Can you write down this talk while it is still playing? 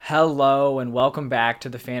Hello and welcome back to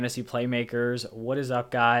the Fantasy Playmakers. What is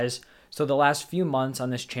up, guys? So the last few months on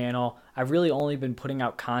this channel, I've really only been putting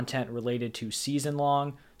out content related to season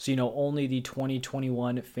long, so only the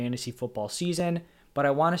 2021 fantasy football season, but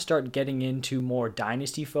I want to start getting into more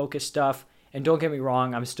dynasty focused stuff. And don't get me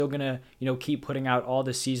wrong, I'm still going to, keep putting out all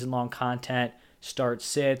the season long content, start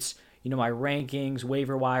sits, my rankings,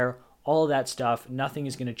 waiver wire, all of that stuff. Nothing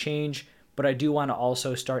is going to change, but I do want to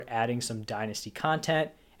also start adding some dynasty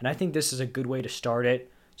content. And I think this is a good way to start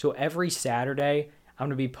it. So every Saturday, I'm going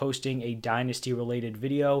to be posting a dynasty related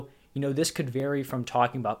video. This could vary from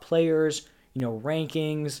talking about players,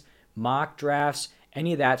 rankings, mock drafts,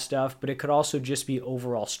 any of that stuff, but it could also just be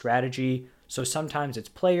overall strategy. So sometimes it's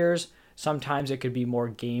players, sometimes it could be more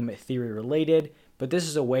game theory related, but this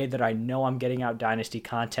is a way that I know I'm getting out dynasty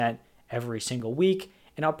content every single week.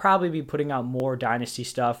 And I'll probably be putting out more dynasty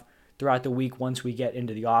stuff throughout the week once we get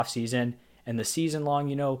into the off season. And the season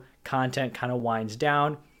long, content kind of winds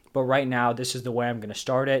down. But right now, this is the way I'm going to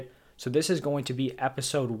start it. So this is going to be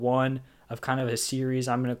episode 1 of kind of a series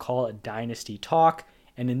I'm going to call a Dynasty Talk.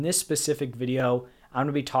 And in this specific video, I'm going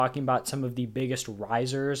to be talking about some of the biggest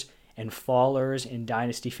risers and fallers in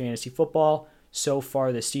Dynasty Fantasy Football so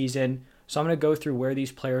far this season. So I'm going to go through where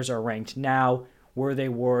these players are ranked now, where they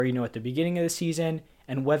were, at the beginning of the season,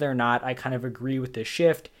 and whether or not I kind of agree with this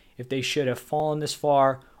shift, if they should have fallen this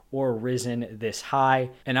far or risen this high.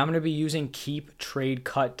 And I'm going to be using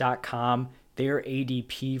keeptradecut.com, their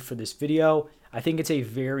ADP for this video. I think it's a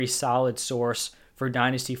very solid source for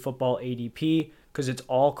Dynasty Football ADP because it's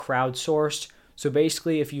all crowdsourced. So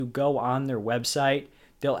basically, if you go on their website,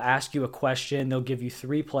 they'll ask you a question. They'll give you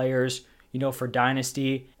 3 players, for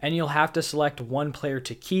Dynasty, and you'll have to select one player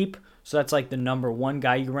to keep. So that's like the number 1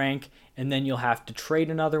 guy you rank. And then you'll have to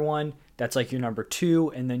trade another one. That's like your number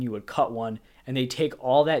 2. And then you would cut one. And they take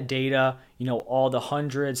all that data, all the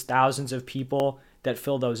hundreds, thousands of people that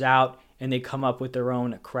fill those out, and they come up with their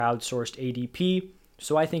own crowdsourced ADP.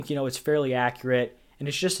 So I think, it's fairly accurate, and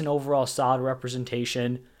it's just an overall solid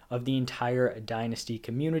representation of the entire Dynasty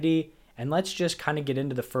community. And let's just kind of get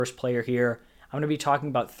into the first player here. I'm going to be talking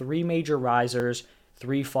about 3 major risers,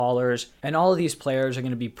 3 fallers, and all of these players are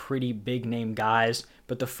going to be pretty big name guys.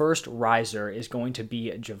 But the first riser is going to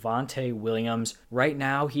be Javonte Williams. Right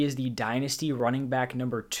now, he is the Dynasty running back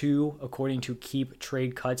number 2, according to Keep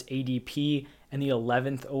Trade Cuts ADP, and the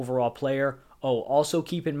 11th overall player. Oh, also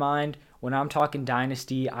keep in mind, when I'm talking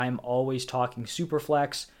Dynasty, I'm always talking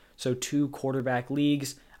Superflex, so 2 quarterback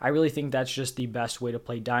leagues. I really think that's just the best way to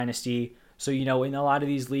play Dynasty. So, in a lot of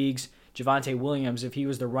these leagues, Javonte Williams, if he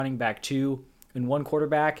was the running back 2 in 1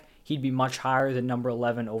 quarterback, he'd be much higher than number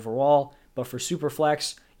 11 overall. But for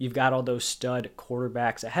Superflex, you've got all those stud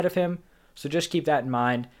quarterbacks ahead of him. So just keep that in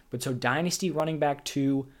mind. But so Dynasty running back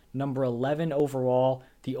 2, number 11 overall.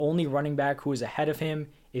 The only running back who is ahead of him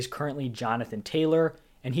is currently Jonathan Taylor.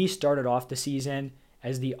 And he started off the season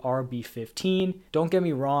as the RB15. Don't get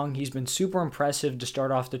me wrong, he's been super impressive to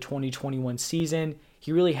start off the 2021 season.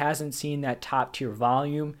 He really hasn't seen that top tier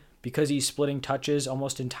volume because he's splitting touches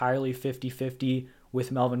almost entirely 50-50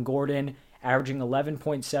 with Melvin Gordon, averaging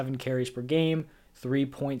 11.7 carries per game,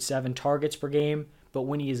 3.7 targets per game. But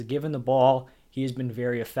when he is given the ball, he has been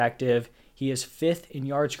very effective. He is 5th in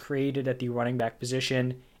yards created at the running back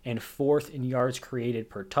position and 4th in yards created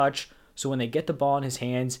per touch. So when they get the ball in his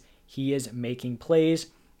hands, he is making plays.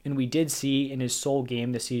 And we did see in his sole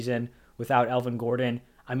game this season without Melvin Gordon,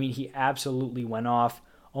 he absolutely went off,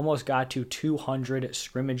 almost got to 200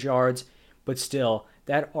 scrimmage yards. But still,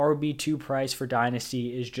 that RB2 price for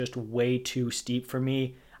Dynasty is just way too steep for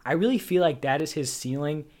me. I really feel like that is his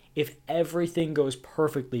ceiling if everything goes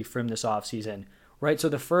perfectly for him this offseason, right? So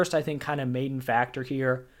the first, I think, kind of maiden factor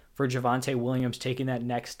here for Javonte Williams taking that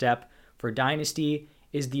next step for Dynasty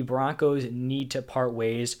is the Broncos need to part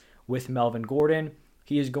ways with Melvin Gordon.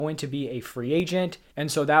 He is going to be a free agent,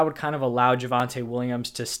 and so that would kind of allow Javonte Williams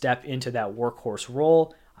to step into that workhorse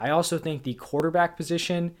role. I also think the quarterback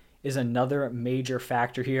position is another major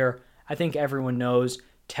factor here. I think everyone knows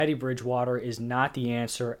Teddy Bridgewater is not the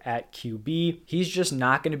answer at QB. He's just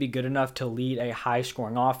not going to be good enough to lead a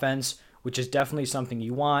high-scoring offense, which is definitely something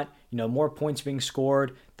you want. More points being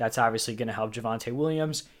scored, that's obviously going to help Javonte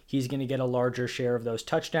Williams. He's going to get a larger share of those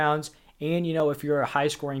touchdowns. And, if you're a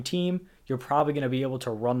high-scoring team, you're probably going to be able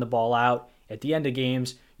to run the ball out at the end of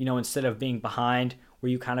games, instead of being behind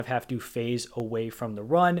where you kind of have to phase away from the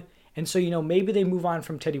run. And so, maybe they move on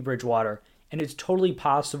from Teddy Bridgewater, and it's totally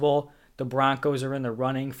possible the Broncos are in the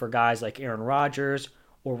running for guys like Aaron Rodgers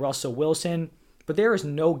or Russell Wilson, but there is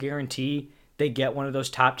no guarantee they get one of those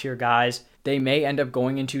top tier guys. They may end up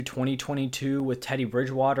going into 2022 with Teddy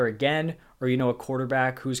Bridgewater again, or, a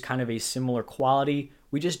quarterback who's kind of a similar quality.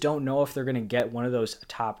 We just don't know if they're going to get one of those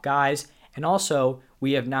top guys. And also,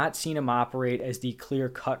 we have not seen him operate as the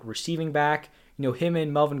clear-cut receiving back. Him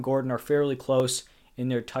and Melvin Gordon are fairly close in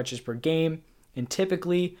their touches per game. And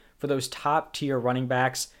typically, for those top-tier running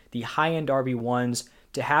backs, the high-end RB1s,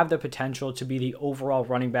 to have the potential to be the overall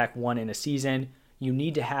running back one in a season, you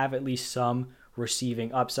need to have at least some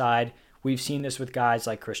receiving upside. We've seen this with guys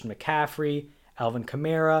like Christian McCaffrey, Alvin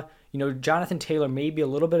Kamara. Jonathan Taylor may be a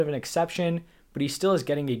little bit of an exception, but he still is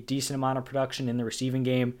getting a decent amount of production in the receiving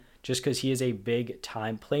game just because he is a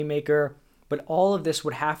big-time playmaker. But all of this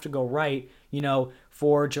would have to go right,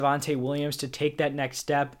 for Javonte Williams to take that next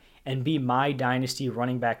step and be my dynasty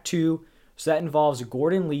running back too. So that involves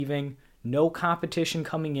Gordon leaving, no competition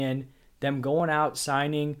coming in, them going out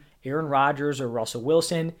signing Aaron Rodgers or Russell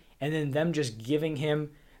Wilson, and then them just giving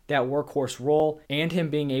him that workhorse role and him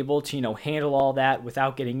being able to, handle all that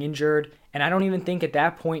without getting injured. And I don't even think at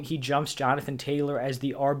that point he jumps Jonathan Taylor as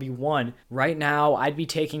the RB1. Right now, I'd be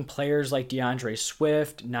taking players like DeAndre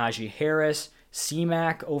Swift, Najee Harris,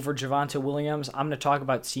 C-Mac over Javonte Williams. I'm going to talk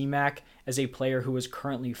about C-Mac as a player who is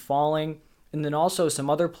currently falling. And then also some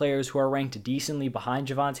other players who are ranked decently behind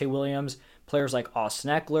Javonte Williams, players like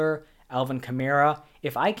Austin Eckler, Alvin Kamara.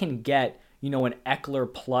 If I can get, an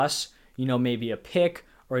Eckler plus, maybe a pick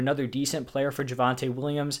or another decent player for Javonte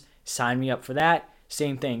Williams, sign me up for that.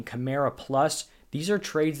 Same thing, Kamara plus. These are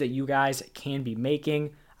trades that you guys can be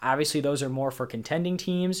making. Obviously, those are more for contending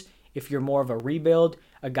teams. If you're more of a rebuild,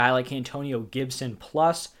 a guy like Antonio Gibson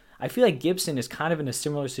plus. I feel like Gibson is kind of in a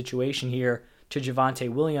similar situation here to Javonte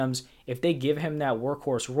Williams. If they give him that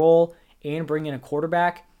workhorse role and bring in a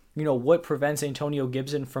quarterback, what prevents Antonio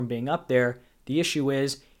Gibson from being up there? The issue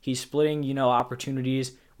is he's splitting,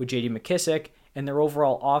 opportunities with J.D. McKissick, and their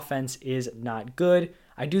overall offense is not good.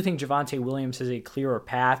 I do think Javonte Williams has a clearer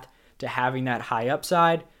path to having that high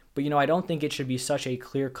upside, but, I don't think it should be such a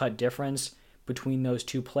clear-cut difference between those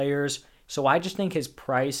two players. So I just think his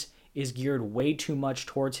price is geared way too much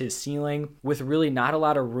towards his ceiling with really not a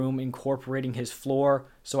lot of room incorporating his floor.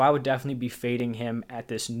 So I would definitely be fading him at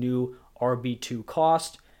this new RB2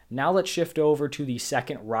 cost. Now let's shift over to the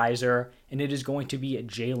second riser, and it is going to be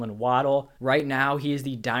Jalen Waddle. Right now, he is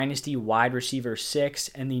the Dynasty wide receiver 6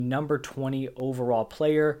 and the number 20 overall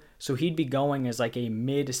player. So he'd be going as like a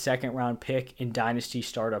mid-second round pick in Dynasty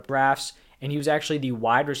startup drafts. And he was actually the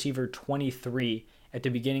wide receiver 23 at the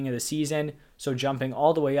beginning of the season. So jumping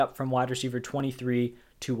all the way up from wide receiver 23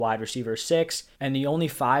 to wide receiver 6. And the only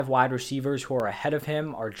 5 wide receivers who are ahead of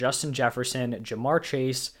him are Justin Jefferson, Jamar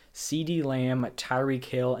Chase, CeeDee Lamb, Tyreek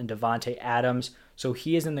Hill, and Devontae Adams. So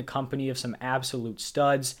he is in the company of some absolute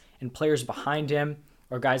studs. And players behind him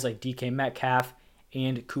are guys like DK Metcalf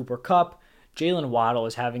and Cooper Kupp. Jalen Waddle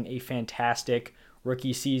is having a fantastic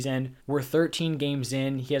rookie season. We're 13 games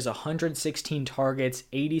in. He has 116 targets,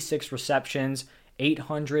 86 receptions,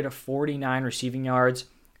 849 receiving yards,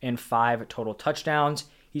 and 5 total touchdowns.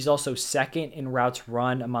 He's also second in routes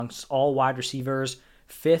run amongst all wide receivers,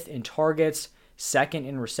 5th in targets, 2nd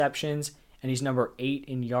in receptions, and he's number 8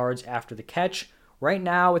 in yards after the catch. Right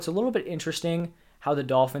now, it's a little bit interesting how the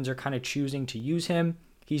Dolphins are kind of choosing to use him.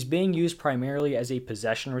 He's being used primarily as a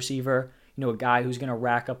possession receiver, a guy who's going to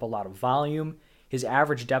rack up a lot of volume. His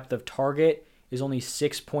average depth of target is only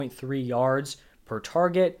 6.3 yards per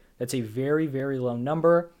target. That's a very, very low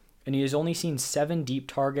number, and he has only seen 7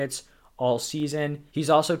 deep targets all season. He's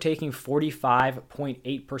also taking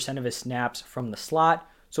 45.8% of his snaps from the slot,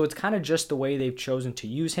 so it's kind of just the way they've chosen to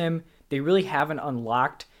use him. They really haven't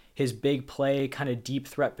unlocked his big play, kind of deep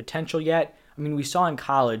threat potential yet. I mean, we saw in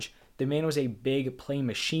college, the man was a big play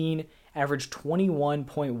machine, averaged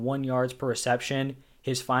 21.1 yards per reception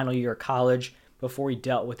his final year of college before he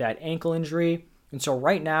dealt with that ankle injury. And so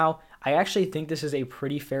right now, I actually think this is a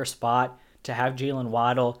pretty fair spot to have Jalen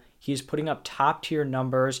Waddle. He's putting up top tier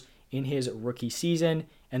numbers in his rookie season,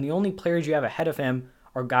 and the only players you have ahead of him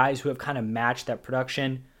are guys who have kind of matched that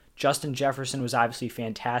production. Justin Jefferson was obviously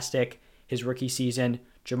fantastic his rookie season.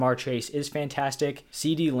 Jamar Chase is fantastic.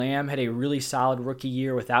 CeeDee Lamb had a really solid rookie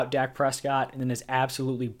year without Dak Prescott and then is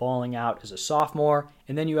absolutely balling out as a sophomore.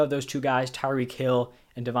 And then you have those two guys, Tyreek Hill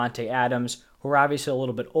and Devontae Adams, who are obviously a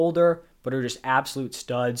little bit older, but are just absolute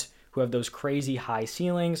studs who have those crazy high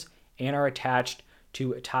ceilings and are attached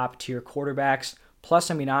to top tier quarterbacks.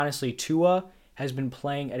 Plus, I mean, honestly, Tua has been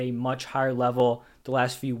playing at a much higher level the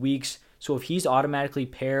last few weeks. So if he's automatically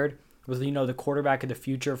paired with, the quarterback of the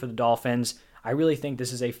future for the Dolphins, I really think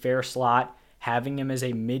this is a fair slot, having him as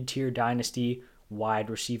a mid-tier dynasty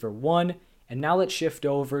wide receiver 1. And now let's shift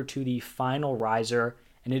over to the final riser,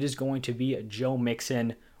 and it is going to be Joe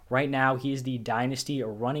Mixon Right now, he is the Dynasty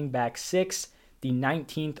running back 6, the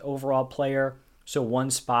 19th overall player, so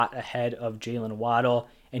one spot ahead of Jalen Waddle,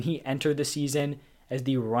 and he entered the season as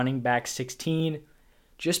the running back 16.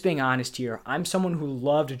 Just being honest here, I'm someone who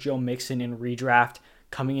loved Joe Mixon in redraft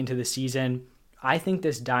coming into the season. I think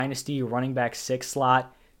this Dynasty running back 6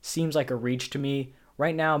 slot seems like a reach to me.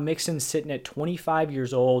 Right now, Mixon's sitting at 25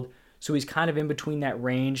 years old, so he's kind of in between that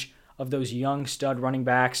range of those young stud running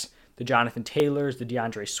backs, the Jonathan Taylors, the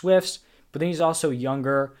DeAndre Swifts, but then he's also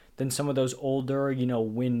younger than some of those older,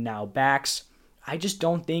 win now backs. I just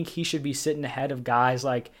don't think he should be sitting ahead of guys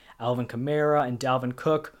like Alvin Kamara and Dalvin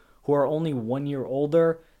Cook, who are only 1 year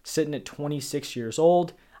older, sitting at 26 years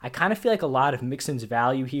old. I kind of feel like a lot of Mixon's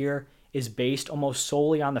value here is based almost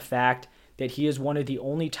solely on the fact that he is one of the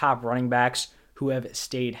only top running backs who have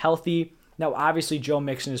stayed healthy. Now, obviously, Joe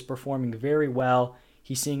Mixon is performing very well.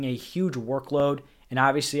 He's seeing a huge workload, and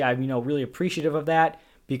obviously I'm really appreciative of that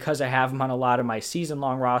because I have him on a lot of my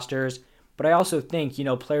season-long rosters. But I also think,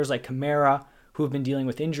 players like Kamara, who have been dealing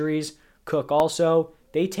with injuries, Cook also,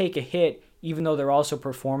 they take a hit even though they're also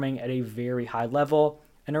performing at a very high level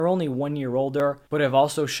and are only 1 year older, but have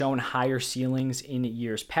also shown higher ceilings in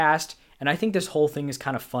years past. And I think this whole thing is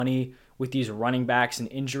kind of funny with these running backs and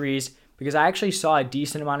injuries because I actually saw a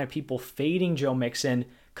decent amount of people fading Joe Mixon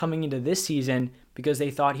coming into this season because they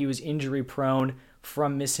thought he was injury prone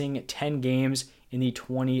from missing 10 games in the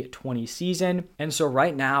 2020 season. And so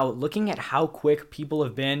right now, looking at how quick people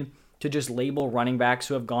have been to just label running backs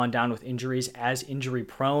who have gone down with injuries as injury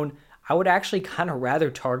prone, I would actually kind of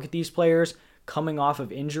rather target these players coming off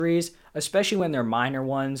of injuries, especially when they're minor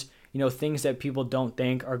ones, things that people don't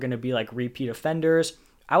think are going to be like repeat offenders.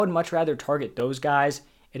 I would much rather target those guys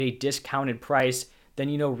at a discounted price than,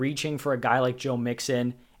 reaching for a guy like Joe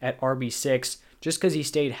Mixon at RB6 just because he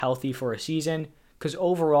stayed healthy for a season. Because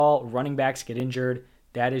overall, running backs get injured.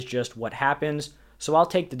 That is just what happens. So I'll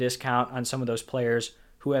take the discount on some of those players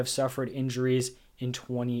who have suffered injuries in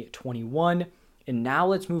 2021. And now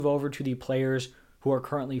let's move over to the players who are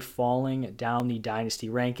currently falling down the Dynasty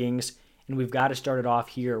rankings. And we've got to start it off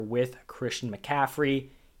here with Christian McCaffrey.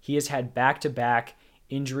 He has had back-to-back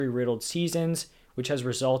injury-riddled seasons, which has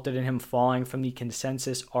resulted in him falling from the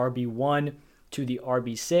consensus RB1 to the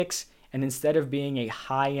RB6. And instead of being a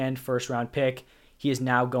high-end first-round pick, he is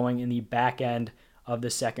now going in the back end of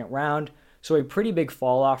the second round. So a pretty big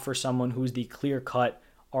fall off for someone who's the clear-cut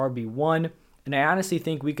RB1. And I honestly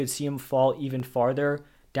think we could see him fall even farther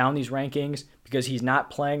down these rankings because he's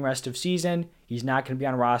not playing rest of season. He's not going to be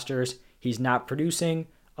on rosters. He's not producing.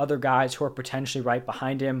 Other guys who are potentially right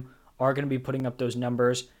behind him are going to be putting up those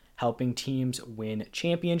numbers, helping teams win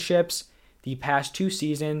championships. The past 2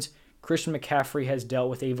 seasons, Christian McCaffrey has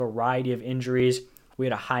dealt with a variety of injuries. We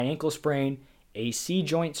had a high ankle sprain, AC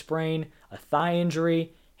joint sprain, a thigh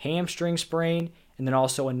injury, hamstring sprain, and then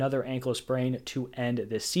also another ankle sprain to end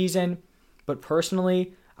this season. But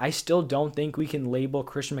personally, I still don't think we can label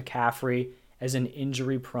Christian McCaffrey as an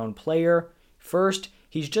injury-prone player. First,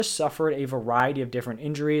 he's just suffered a variety of different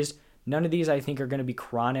injuries. None of these I think are going to be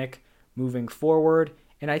chronic moving forward.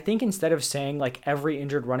 And I think instead of saying like every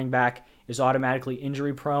injured running back is automatically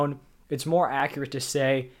injury-prone, it's more accurate to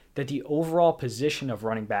say that the overall position of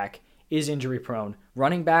running back is injury prone.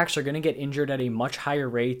 Running backs are going to get injured at a much higher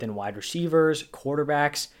rate than wide receivers,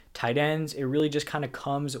 quarterbacks, tight ends. It really just kind of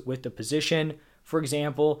comes with the position. For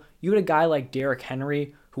example, you had a guy like Derrick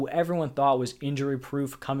Henry, who everyone thought was injury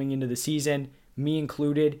proof coming into the season, me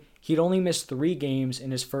included. He'd only missed 3 games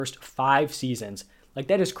in his first 5 seasons. Like,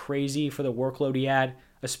 that is crazy for the workload he had,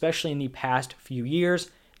 especially in the past few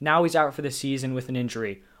years. Now he's out for the season with an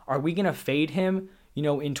injury. Are we going to fade him,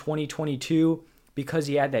 in 2022 because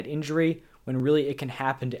he had that injury when really it can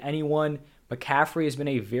happen to anyone? McCaffrey has been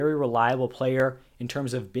a very reliable player in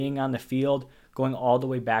terms of being on the field, going all the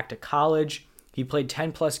way back to college. He played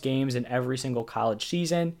 10 plus games in every single college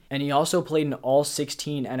season, and he also played in all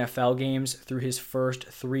 16 NFL games through his first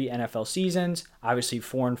 3 NFL seasons. Obviously,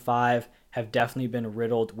 4 and 5 have definitely been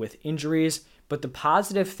riddled with injuries. But the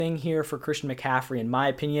positive thing here for Christian McCaffrey, in my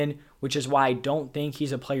opinion, which is why I don't think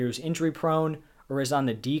he's a player who's injury prone or is on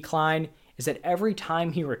the decline, is that every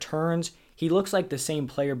time he returns, he looks like the same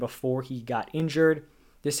player before he got injured.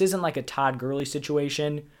 This isn't like a Todd Gurley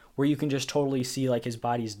situation where you can just totally see like his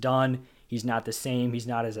body's done. He's not the same. He's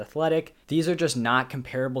not as athletic. These are just not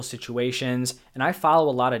comparable situations. And I follow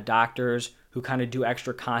a lot of doctors who kind of do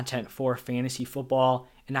extra content for fantasy football,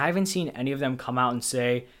 and I haven't seen any of them come out and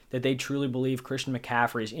say that they truly believe Christian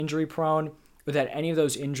McCaffrey is injury prone or that any of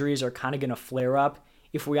those injuries are kind of going to flare up.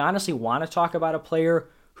 If we honestly want to talk about a player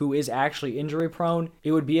who is actually injury prone,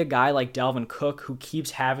 it would be a guy like Dalvin Cook who keeps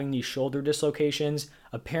having these shoulder dislocations.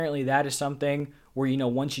 Apparently that is something where,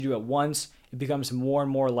 once you do it once, it becomes more and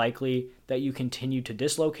more likely that you continue to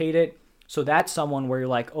dislocate it. So that's someone where you're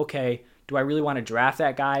like, okay, do I really want to draft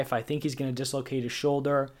that guy if I think he's going to dislocate his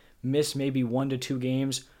shoulder, miss maybe 1 to 2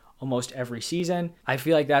 games almost every season? I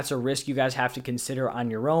feel like that's a risk you guys have to consider on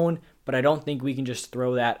your own, but I don't think we can just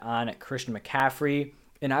throw that on Christian McCaffrey.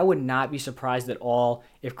 And I would not be surprised at all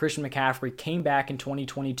if Christian McCaffrey came back in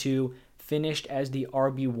 2022, finished as the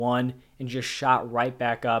RB1, and just shot right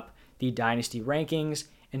back up the Dynasty rankings.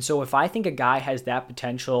 And so if I think a guy has that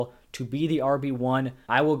potential to be the RB1,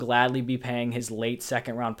 I will gladly be paying his late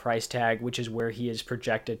second round price tag, which is where he is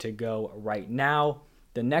projected to go right now.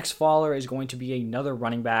 The next faller is going to be another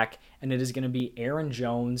running back, and it is going to be Aaron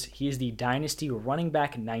Jones. He is the Dynasty running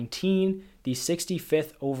back 19, the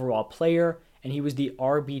 65th overall player, and he was the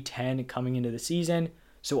RB10 coming into the season.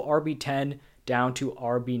 So RB10 down to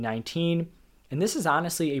RB19. And this is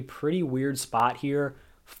honestly a pretty weird spot here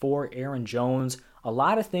for Aaron Jones. A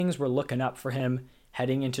lot of things were looking up for him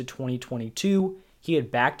heading into 2022. He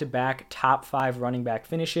had back-to-back top 5 running back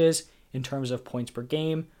finishes in terms of points per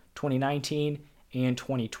game, 2019 and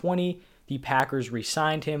 2020. The Packers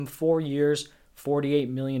re-signed him 4 years, $48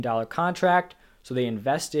 million contract. So they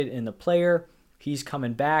invested in the player. He's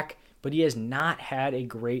coming back, but he has not had a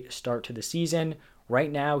great start to the season.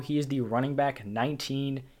 Right now, he is the running back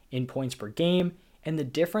 19 in points per game. And the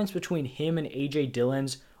difference between him and A.J.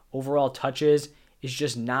 Dillon's overall touches is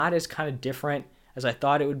just not as kind of different as I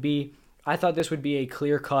thought it would be. I thought this would be a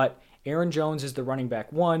clear cut. Aaron Jones is the running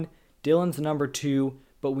back 1, Dillon's the number 2,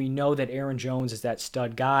 but we know that Aaron Jones is that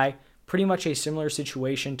stud guy. Pretty much a similar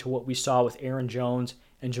situation to what we saw with Aaron Jones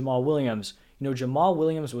and Jamal Williams. Jamal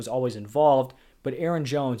Williams was always involved, but Aaron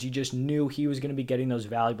Jones, you just knew he was going to be getting those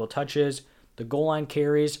valuable touches, the goal line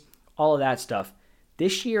carries, all of that stuff.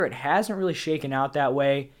 This year, it hasn't really shaken out that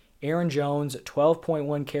way. Aaron Jones,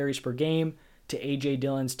 12.1 carries per game to A.J.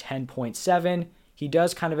 Dillon's 10.7. He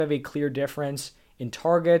does kind of have a clear difference in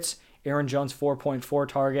targets. Aaron Jones, 4.4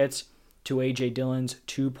 targets to A.J. Dillon's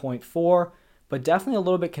 2.4. But definitely a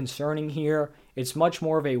little bit concerning here. It's much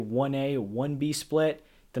more of a 1A, 1B split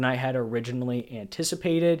than I had originally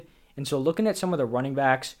anticipated. And so looking at some of the running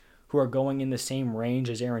backs who are going in the same range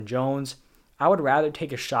as Aaron Jones, I would rather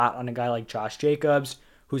take a shot on a guy like Josh Jacobs,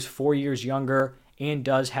 who's 4 years younger and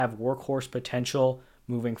does have workhorse potential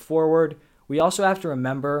moving forward. We also have to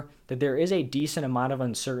remember that there is a decent amount of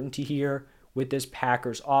uncertainty here with this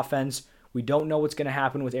Packers offense. We don't know what's going to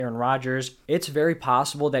happen with Aaron Rodgers. It's very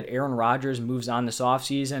possible that Aaron Rodgers moves on this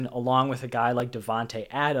offseason along with a guy like Davante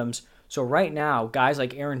Adams. So right now, guys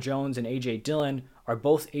like Aaron Jones and A.J. Dillon are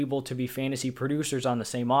both able to be fantasy producers on the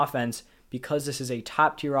same offense because this is a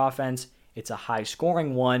top-tier offense. It's a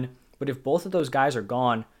high-scoring one. But if both of those guys are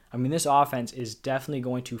gone, this offense is definitely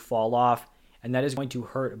going to fall off, and that is going to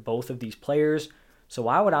hurt both of these players. So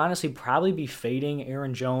I would honestly probably be fading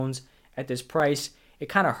Aaron Jones at this price. It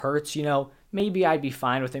kind of hurts, Maybe I'd be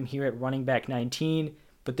fine with him here at running back 19,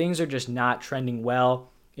 but things are just not trending well,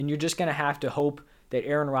 and you're just going to have to hope that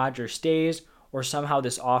Aaron Rodgers stays or somehow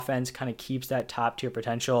this offense kind of keeps that top-tier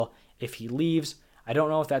potential if he leaves. I don't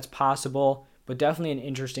know if that's possible, but definitely an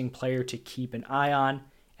interesting player to keep an eye on.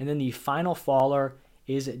 And then the final faller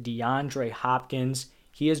is DeAndre Hopkins.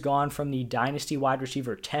 He has gone from the Dynasty wide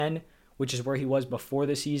receiver 10, which is where he was before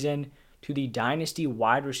the season, to the Dynasty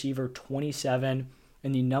wide receiver 27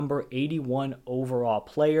 and the number 81 overall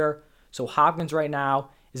player. So Hopkins right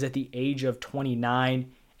now is at the age of 29,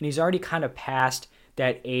 and he's already kind of past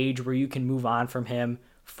that age where you can move on from him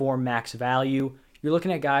for max value. You're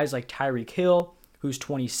looking at guys like Tyreek Hill, who's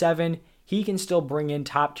 27. He can still bring in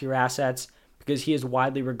top-tier assets because he is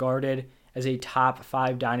widely regarded as a top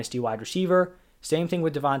 5 Dynasty wide receiver. Same thing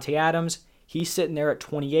with Davante Adams. He's sitting there at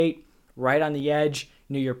 28, right on the edge.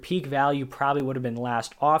 Your peak value probably would have been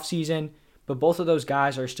last offseason, but both of those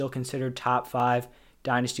guys are still considered top 5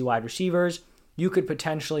 Dynasty wide receivers. You could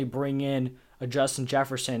potentially bring in a Justin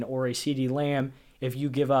Jefferson or a CeeDee Lamb if you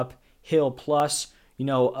give up Hill plus,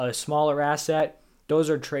 a smaller asset. Those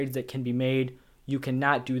are trades that can be made. You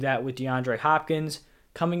cannot do that with DeAndre Hopkins.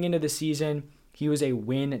 Coming into the season, he was a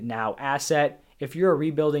win-now asset. If you're a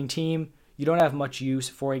rebuilding team, you don't have much use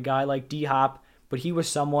for a guy like D-Hop, but he was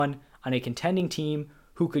someone on a contending team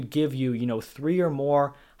who could give you, 3 or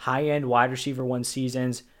more high-end wide receiver 1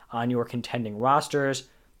 seasons on your contending rosters.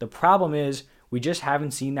 The problem is we just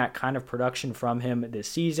haven't seen that kind of production from him this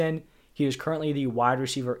season. He is currently the wide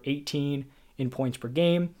receiver 18 in points per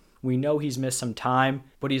game, We know he's missed some time,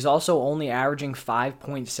 but he's also only averaging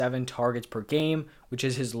 5.7 targets per game, which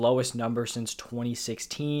is his lowest number since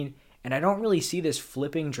 2016. And I don't really see this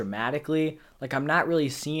flipping dramatically. Like, I'm not really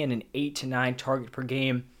seeing an 8 to 9 target per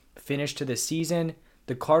game finish to the season.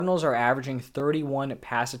 The Cardinals are averaging 31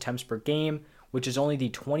 pass attempts per game, which is only the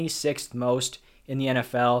 26th most in the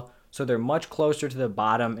NFL. So they're much closer to the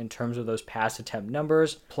bottom in terms of those pass attempt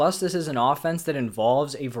numbers. Plus, this is an offense that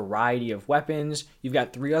involves a variety of weapons. You've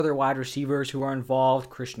got 3 other wide receivers who are involved: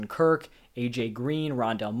 Christian Kirk, AJ Green,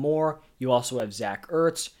 Rondell Moore. You also have Zach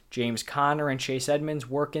Ertz, James Conner, and Chase Edmonds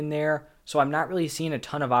work in there. So I'm not really seeing a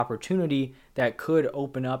ton of opportunity that could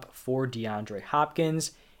open up for DeAndre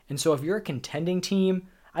Hopkins. And so if you're a contending team,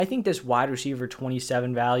 I think this wide receiver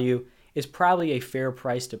 27 value is probably a fair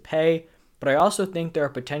price to pay. But I also think there are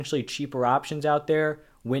potentially cheaper options out there,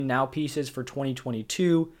 win now pieces for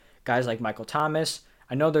 2022, guys like Michael Thomas.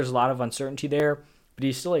 I know there's a lot of uncertainty there, but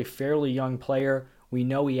he's still a fairly young player. We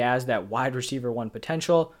know he has that wide receiver 1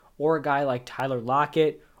 potential, or a guy like Tyler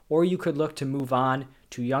Lockett, or you could look to move on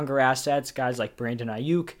to younger assets, guys like Brandon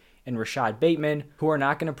Ayuk and Rashad Bateman, who are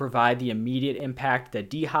not going to provide the immediate impact that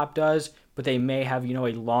D-Hop does, but they may have,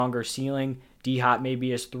 a longer ceiling. D-Hop maybe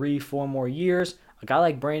has 3-4 more years. A guy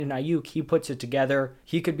like Brandon Ayuk, he puts it together.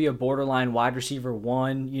 He could be a borderline wide receiver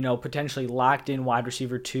 1, potentially locked in wide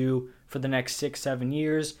receiver 2 for the next 6-7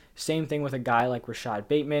 years. Same thing with a guy like Rashad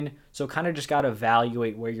Bateman. So kind of just got to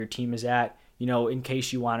evaluate where your team is at, in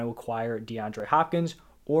case you want to acquire DeAndre Hopkins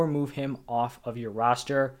or move him off of your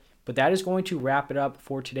roster. But that is going to wrap it up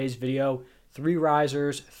for today's video. 3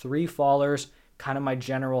 risers, 3 fallers, kind of my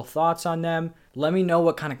general thoughts on them. Let me know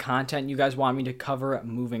what kind of content you guys want me to cover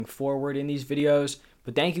moving forward in these videos.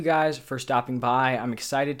 But thank you guys for stopping by. I'm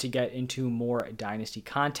excited to get into more Dynasty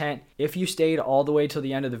content. If you stayed all the way till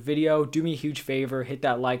the end of the video, do me a huge favor, hit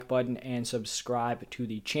that like button and subscribe to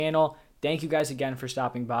the channel. Thank you guys again for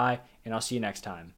stopping by, and I'll see you next time.